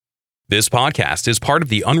This podcast is part of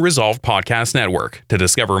the Unresolved Podcast Network. To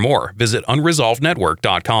discover more, visit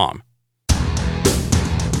unresolvednetwork.com.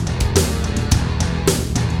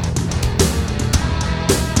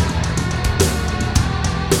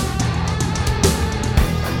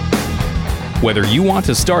 Whether you want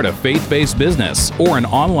to start a faith-based business or an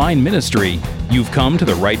online ministry, you've come to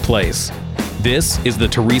the right place. This is the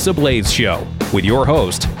Teresa Blaze Show with your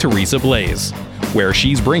host, Teresa Blaze, where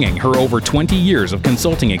she's bringing her over 20 years of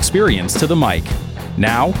consulting experience to the mic.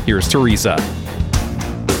 Now, here's Teresa.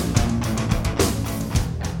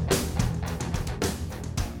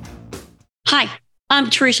 Hi, I'm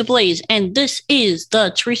Teresa Blaze, and this is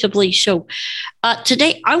the Teresa Blaze Show.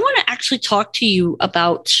 Today, I want to actually talk to you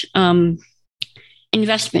about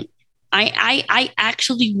investment. I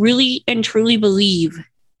actually really and truly believe,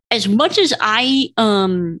 as much as I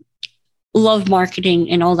love marketing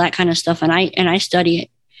and all that kind of stuff, and I study it,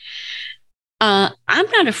 I'm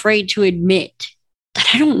not afraid to admit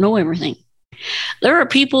that I don't know everything. There are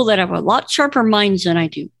people that have a lot sharper minds than I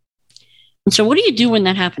do. And so what do you do when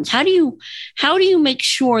that happens? How do you make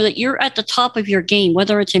sure that you're at the top of your game,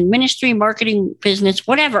 whether it's in ministry, marketing, business,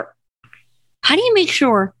 whatever? How do you make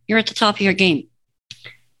sure you're at the top of your game?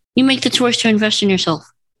 You make the choice to invest in yourself.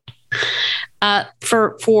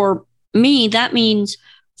 For me, that means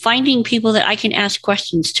finding people that I can ask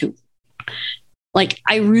questions to. Like,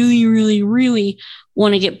 I really, really, really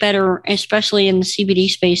want to get better, especially in the CBD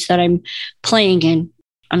space that I'm playing in.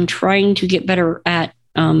 I'm trying to get better at,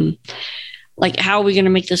 like, how are we going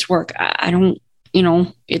to make this work? I don't,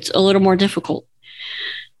 it's a little more difficult.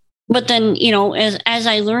 But then, as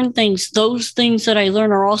I learn things, those things that I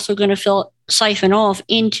learn are also going to siphon off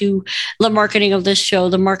into the marketing of this show,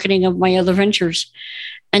 the marketing of my other ventures.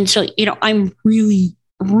 And so, I'm really,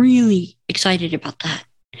 really excited about that.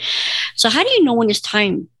 So how do you know when it's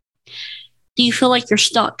time? Do you feel like you're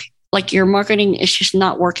stuck? Like your marketing is just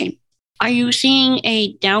not working? Are you seeing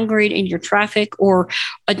a downgrade in your traffic or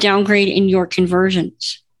a downgrade in your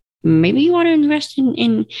conversions? Maybe you want to invest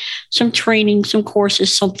in some training, some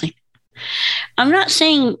courses, something. I'm not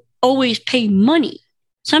saying always pay money.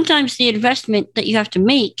 Sometimes the investment that you have to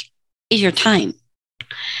make is your time.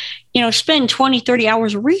 Spend 20, 30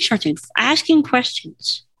 hours researching, asking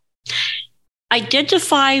questions.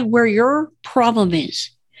 Identify where your problem is,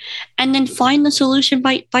 and then find the solution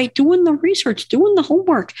by doing the research, doing the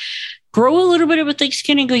homework. Grow a little bit of a thick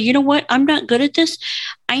skin and go, you know what? I'm not good at this.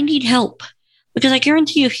 I need help. Because I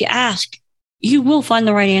guarantee you, if you ask, you will find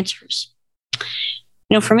the right answers.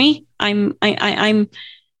 For me, I'm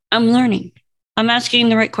learning. I'm asking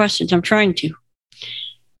the right questions. I'm trying to.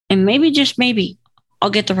 And maybe, just maybe, I'll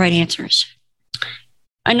get the right answers.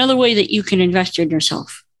 Another way that you can invest in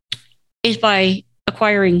yourself is by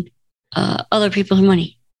acquiring other people's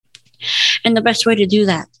money. And the best way to do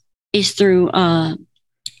that is through the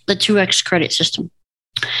 2X credit system.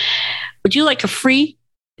 Would you like a free,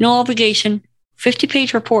 no obligation,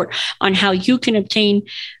 50-page report on how you can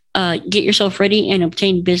get yourself ready and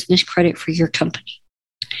obtain business credit for your company?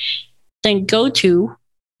 Then go to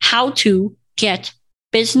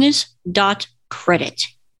howtogetbusiness.credit.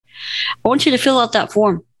 I want you to fill out that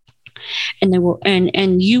form,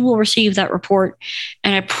 and you will receive that report.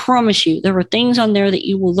 And I promise you, there are things on there that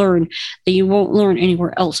you will learn that you won't learn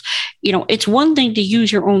anywhere else. It's one thing to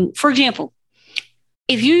use your own. For example,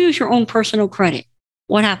 if you use your own personal credit,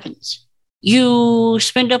 what happens? You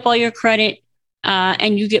spend up all your credit,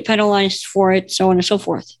 and you get penalized for it, so on and so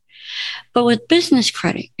forth. But with business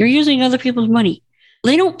credit, you're using other people's money.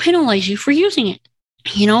 They don't penalize you for using it,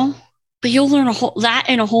 but you'll learn that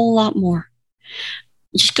and a whole lot more.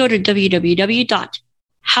 Just go to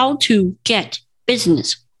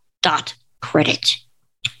www.howtogetbusiness.credit.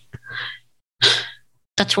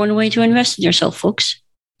 That's one way to invest in yourself, folks.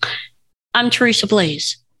 I'm Teresa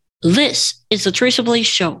Blaze. This is the Teresa Blaze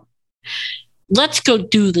Show. Let's go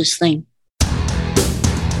do this thing.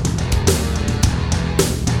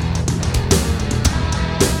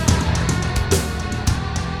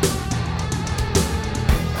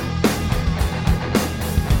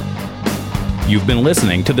 You've been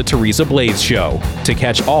listening to The Teresa Blaze Show. To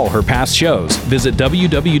catch all her past shows, visit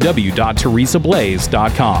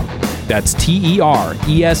www.teresablaze.com. That's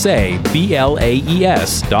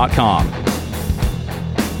TeresABlaze.com.